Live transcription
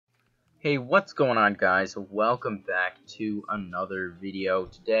Hey, what's going on, guys? Welcome back to another video.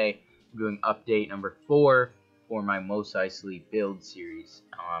 Today I'm doing update number 4 for my Mos Eisley build series.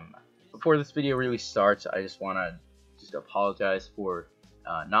 Before this video really starts, I just want to apologize for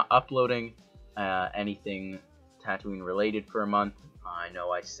not uploading anything Tatooine related for a month. I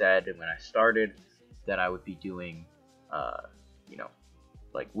know I said when I started that I would be doing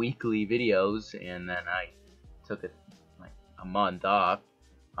like weekly videos, and then I took a month off.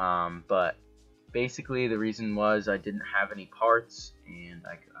 But basically the reason was I didn't have any parts, and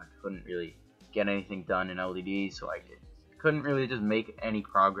I couldn't really get anything done in LDD, so I couldn't really just make any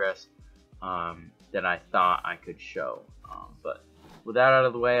progress that I thought I could show. But with that out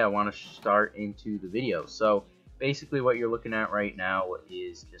of the way, I want to start into the video. So basically what you're looking at right now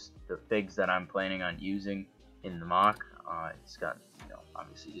is just the figs that I'm planning on using in the MOC. It's got,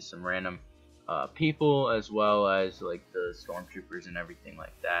 obviously just some random people, as well as like the stormtroopers and everything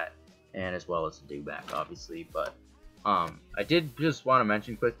like that, and as well as the dewback, obviously. But I did just want to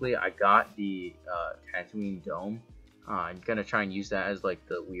mention quickly, I got the Tatooine dome. I'm gonna try and use that as like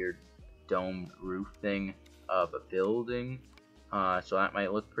the weird domed roof thing of a building, so that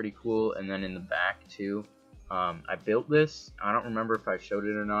might look pretty cool. And then in the back too, I built this. I don't remember if I showed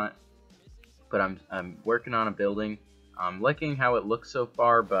it or not, but I'm working on a building. I'm liking how it looks so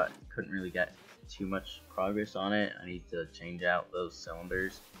far, but couldn't really get too much progress on it. I need to change out those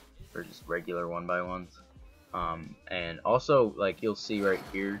cylinders for just regular 1x1s. And also, like you'll see right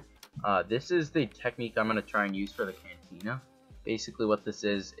here, this is the technique I'm going to try and use for the cantina. Basically what this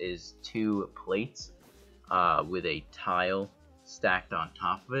is 2 plates with a tile stacked on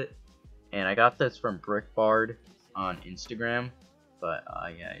top of it. And I got this from Brickbard on Instagram. But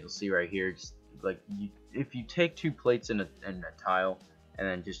yeah, you'll see right here, just like if you take 2 plates in a tile and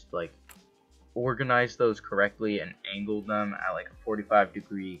then just like organize those correctly and angle them at like a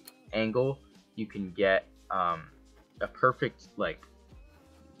 45-degree angle, you can get a perfect, like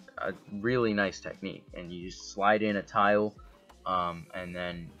a really nice technique. And you just slide in a tile, and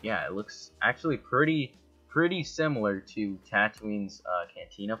then yeah, it looks actually pretty similar to Tatooine's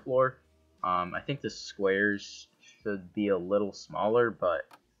cantina floor. I think the squares should be a little smaller, but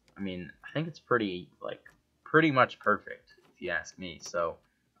I mean, I think it's pretty much perfect if you ask me. So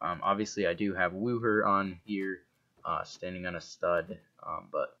obviously I do have Wooher on here, standing on a stud,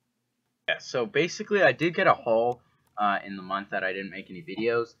 but yeah. So basically I did get a haul in the month that I didn't make any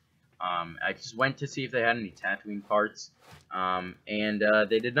videos. I just went to see if they had any Tatooine parts, and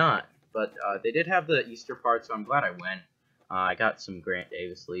they did not, but they did have the Easter parts, so I'm glad I went. I got some Grant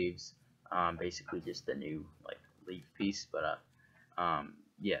Davis leaves, basically just the new like leaf piece, but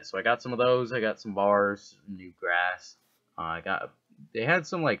yeah, so I got some of those. I got some bars, new grass. They had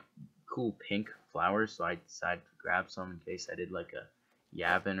some like cool pink flowers, so I decided to grab some in case I did like a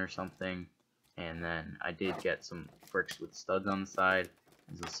Yavin or something. And then I did get some bricks with studs on the side,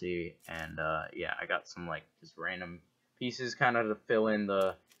 as you'll see. And yeah, I got some like just random pieces kind of to fill in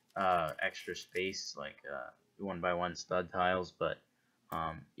the extra space, like 1x1 stud tiles. But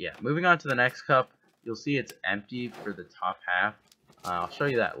yeah, moving on to the next cup, you'll see it's empty for the top half. I'll show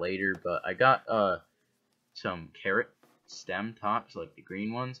you that later, but I got some carrot stem tops, like the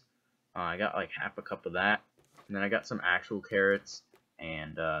green ones. I got like half a cup of that, and then I got some actual carrots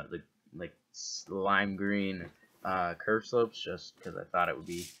and the like lime green curve slopes, just because I thought it would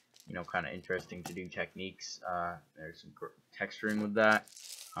be kind of interesting to do techniques. There's some texturing with that,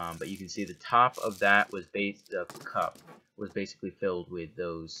 but you can see the top of that was the cup was basically filled with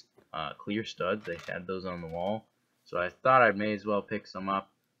those clear studs. They had those on the wall. So I thought I may as well pick some up,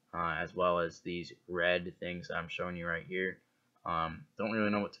 as well as these red things that I'm showing you right here. Don't really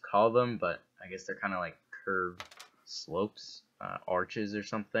know what to call them, but I guess they're kind of like curved slopes, arches or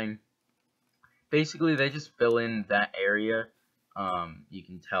something. Basically, they just fill in that area. You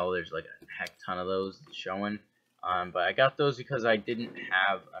can tell there's like a heck ton of those showing. But I got those because I didn't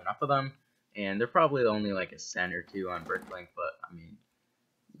have enough of them, and they're probably only like a cent or two on Bricklink, but I mean,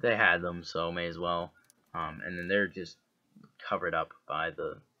 they had them, so may as well. And then they're just covered up by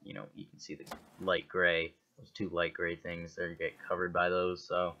the, you can see the light gray, those 2 light gray things, they get covered by those,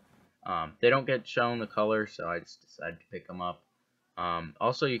 so they don't get shown the color, so I just decided to pick them up.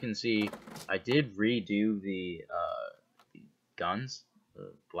 Also, you can see I did redo the guns,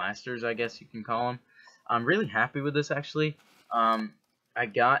 the blasters, I guess you can call them. I'm really happy with this, actually. I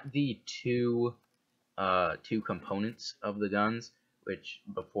got the two components of the guns, which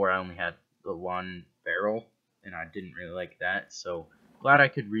before I only had the 1 barrel, and I didn't really like that, so glad I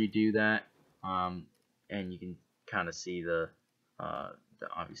could redo that. And you can kind of see the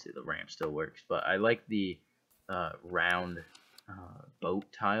obviously the ramp still works, but I like the round boat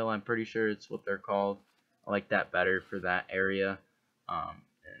tile. I'm pretty sure it's what they're called. I like that better for that area.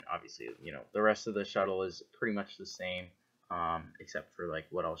 And obviously, you know, the rest of the shuttle is pretty much the same, except for like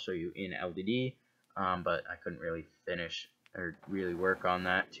what I'll show you in LDD. But I couldn't really finish or really work on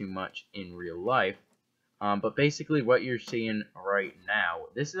that too much in real life. But basically what you're seeing right now,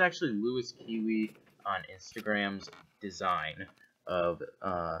 this is actually Lewis Kiwi on Instagram's design of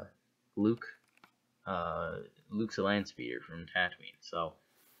Luke's land speeder from Tatooine. So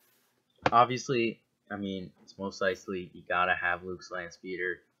obviously, I mean, it's most Eisley, you gotta have Luke's land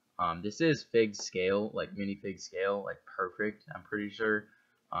speeder. This is fig scale, like minifig scale, like perfect, I'm pretty sure.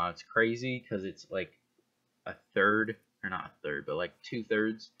 It's crazy because it's like a third, or not a third, but like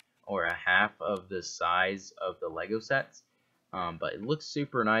 2/3 or a half of the size of the Lego sets. But it looks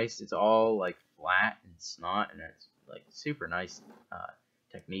super nice. It's all like flat and snot, and it's like super nice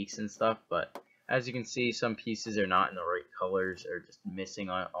techniques and stuff. But as you can see, some pieces are not in the right colors or just missing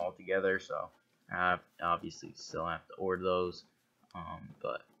altogether. So I obviously still have to order those.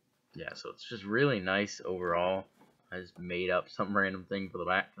 But yeah, so it's just really nice overall. I just made up some random thing for the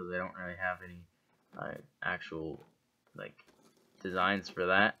back because I don't really have any actual like designs for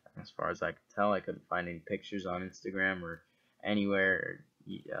that. As far as I could tell, I couldn't find any pictures on Instagram or anywhere,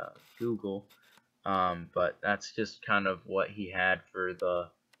 or Google. But that's just kind of what he had for the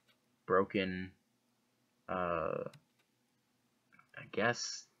broken, I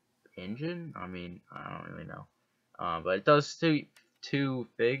guess, engine. I mean, I don't really know. But it does two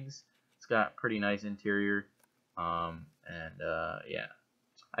figs. It's got pretty nice interior. Yeah.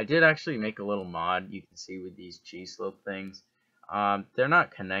 I did actually make a little mod you can see with these cheese slope things. They're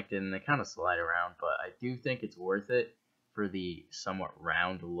not connected and they kind of slide around, but I do think it's worth it for the somewhat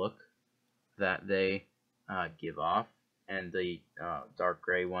round look that they give off. And the dark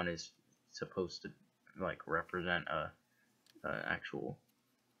gray one is supposed to like represent a actual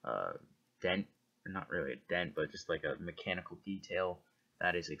dent, or not really a dent, but just like a mechanical detail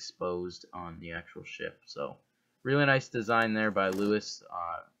that is exposed on the actual ship. So really nice design there by Lewis.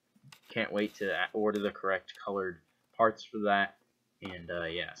 Can't wait to order the correct colored parts for that. And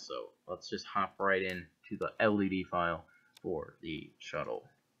yeah, so let's just hop right in to the LED file for the shuttle.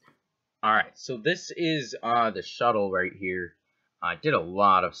 Alright, so this is the shuttle right here. I did a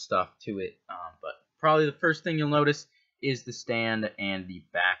lot of stuff to it, but probably the first thing you'll notice is the stand and the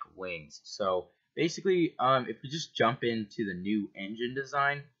back wings. So basically, if we just jump into the new engine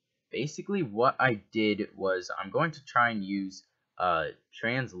design, basically what I did was I'm going to try and use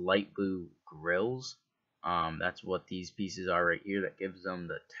trans light blue grills. That's what these pieces are right here that gives them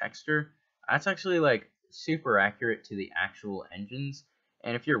the texture. That's actually like super accurate to the actual engines.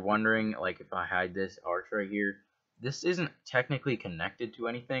 And if you're wondering, like if I hide this arch right here, this isn't technically connected to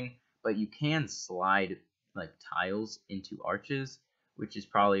anything, but you can slide like tiles into arches, which is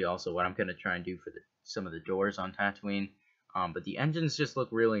probably also what I'm going to try and do for some of the doors on Tatooine. But the engines just look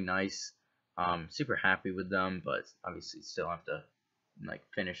really nice. Super happy with them, but obviously still have to like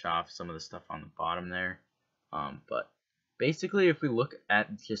finish off some of the stuff on the bottom there. But basically, if we look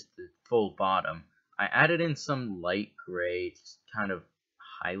at just the full bottom, I added in some light gray, just kind of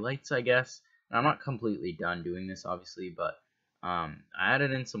highlights, I guess. And I'm not completely done doing this, obviously, but I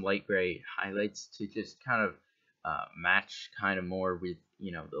added in some light gray highlights to just kind of match kind of more with,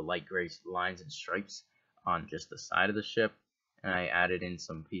 you know, the light gray lines and stripes on just the side of the ship. And I added in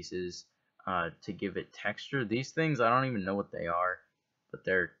some pieces to give it texture. These things, I don't even know what they are, but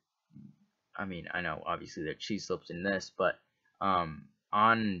they're, I mean, I know obviously they're cheese slopes in this, but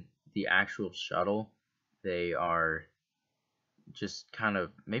on the actual shuttle, they are just kind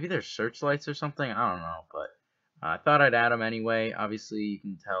of, maybe they're searchlights or something, I don't know, but I thought I'd add them anyway. Obviously, you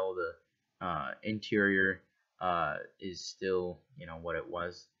can tell the interior is still, you know, what it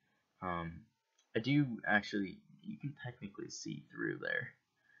was. I do actually, you can technically see through there.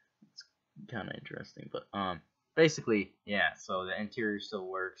 It's kind of interesting, but basically, yeah, so the interior still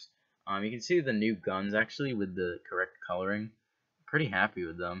works. You can see the new guns actually with the correct coloring. Pretty happy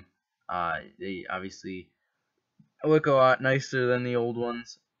with them. They obviously look a lot nicer than the old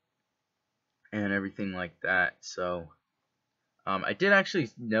ones and everything like that. So I did actually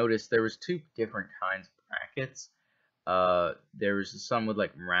notice there was two different kinds of brackets. There was some with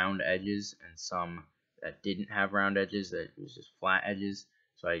like round edges and some that didn't have round edges, that was just flat edges.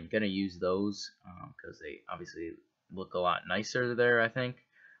 So I'm gonna use those because they obviously look a lot nicer there, I think.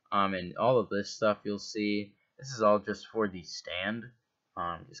 And all of this stuff you'll see, this is all just for the stand,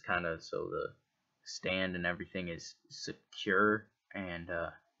 just kind of so the stand and everything is secure, and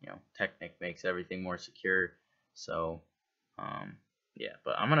you know, Technic makes everything more secure. So yeah,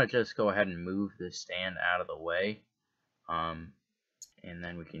 but I'm gonna just go ahead and move the stand out of the way. and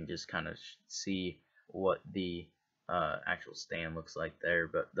then we can just kind of see what the actual stand looks like there.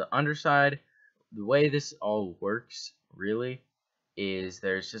 But the underside, the way this all works really is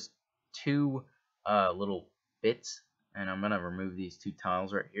there's just two little bits, and I'm gonna remove these two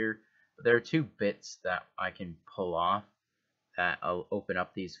tiles right here. But there are two bits that I can pull off that I'll open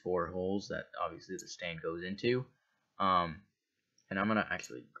up these 4 holes that obviously the stand goes into. And I'm gonna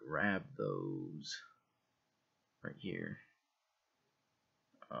actually grab those right here.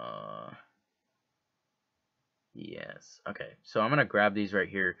 Yes. Okay. So I'm gonna grab these right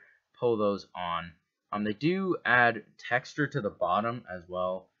here, pull those on. They do add texture to the bottom as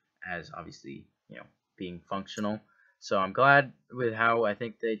well as obviously, you know, being functional. So I'm glad with how I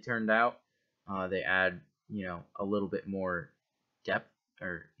think they turned out. They add, you know, a little bit more depth,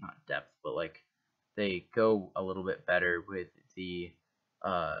 or not depth, but like they go a little bit better with the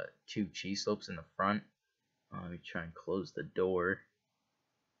 2 cheese slopes in the front. Let me try and close the door.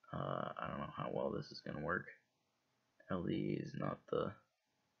 I don't know how well this is gonna work. LE is not the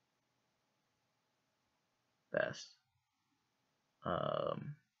best.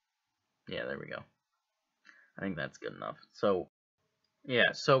 Yeah, there we go. I think that's good enough. So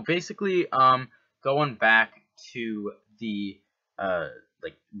yeah, so basically going back to the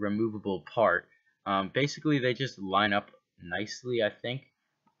like removable part, basically they just line up nicely, I think,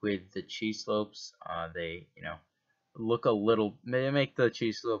 with the cheese slopes. They, you know, look a little, make the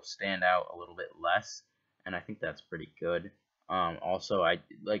cheese slopes stand out a little bit less, and I think that's pretty good. Also, I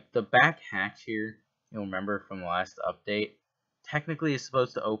like the back hatch here. You'll remember from the last update, technically it's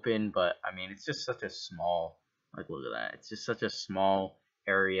supposed to open, but I mean it's just such a small, like, look at that, it's just such a small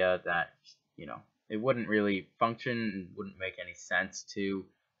area that, you know, it wouldn't really function and wouldn't make any sense to.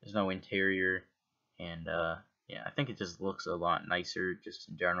 There's no interior, and yeah, I think it just looks a lot nicer just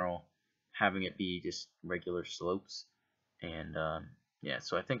in general, having it be just regular slopes. And yeah,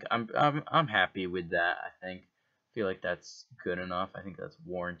 so I think I'm happy with that. I feel like that's good enough. I think that's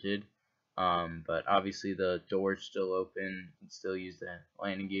warranted. But obviously the door's still open. You can still use the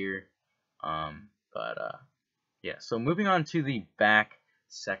landing gear. Yeah, so moving on to the back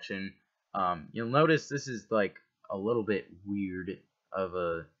section, you'll notice this is like a little bit weird of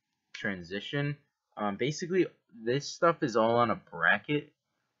a transition. Basically this stuff is all on a bracket,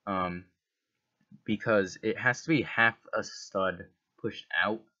 because it has to be half a stud pushed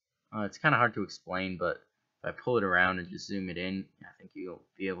out. It's kind of hard to explain, but if I pull it around and just zoom it in, I think you'll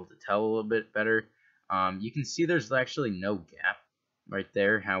be able to tell a little bit better. You can see there's actually no gap right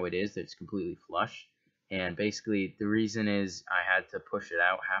there, how it is. It's completely flush. And basically the reason is I had to push it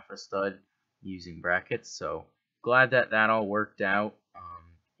out half a stud using brackets. So glad that that all worked out.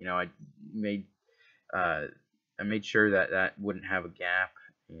 You know, I made sure that that wouldn't have a gap.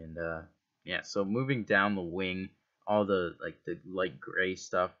 And yeah, so moving down the wing, all the the light gray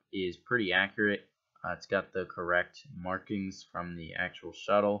stuff is pretty accurate. It's got the correct markings from the actual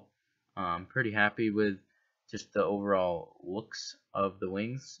shuttle. I'm pretty happy with just the overall looks of the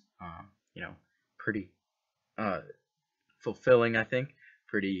wings. You know, pretty fulfilling, I think.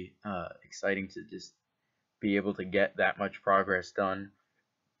 Pretty exciting to just be able to get that much progress done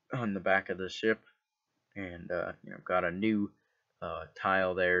on the back of the ship. And you know, got a new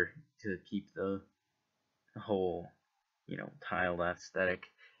tile there to keep the whole, you know, tiled aesthetic.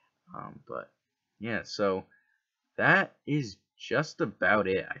 But yeah, so that is just about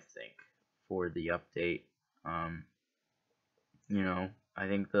it, I think, for the update. You know, I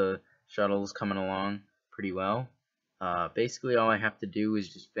think the shuttle's coming along pretty well. Basically all I have to do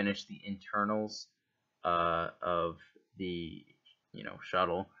is just finish the internals of the, you know,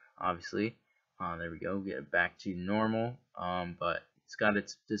 shuttle, obviously. There we go, get it back to normal. But it's got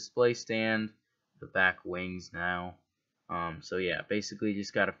its display stand, the back wings now. So yeah, basically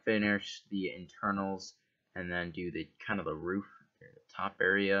just gotta finish the internals and then do the kind of the roof, the top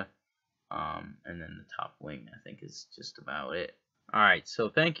area, and then the top wing, I think, is just about it. Alright, so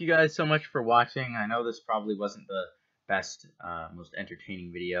thank you guys so much for watching. I know this probably wasn't the best, most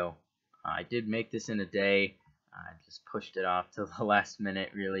entertaining video. I did make this in a day. I just pushed it off till the last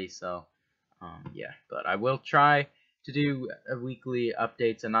minute, really. So yeah, but I will try to do weekly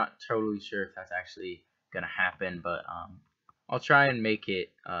updates. I'm not totally sure if that's actually gonna happen, but I'll try and make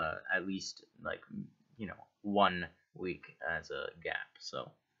it at least, like, you know, 1 week as a gap.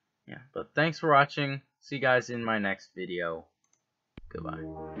 So yeah, but thanks for watching. See you guys in my next video. Goodbye.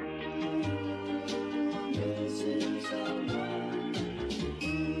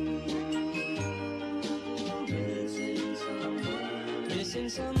 Missing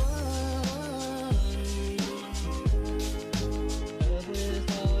someone.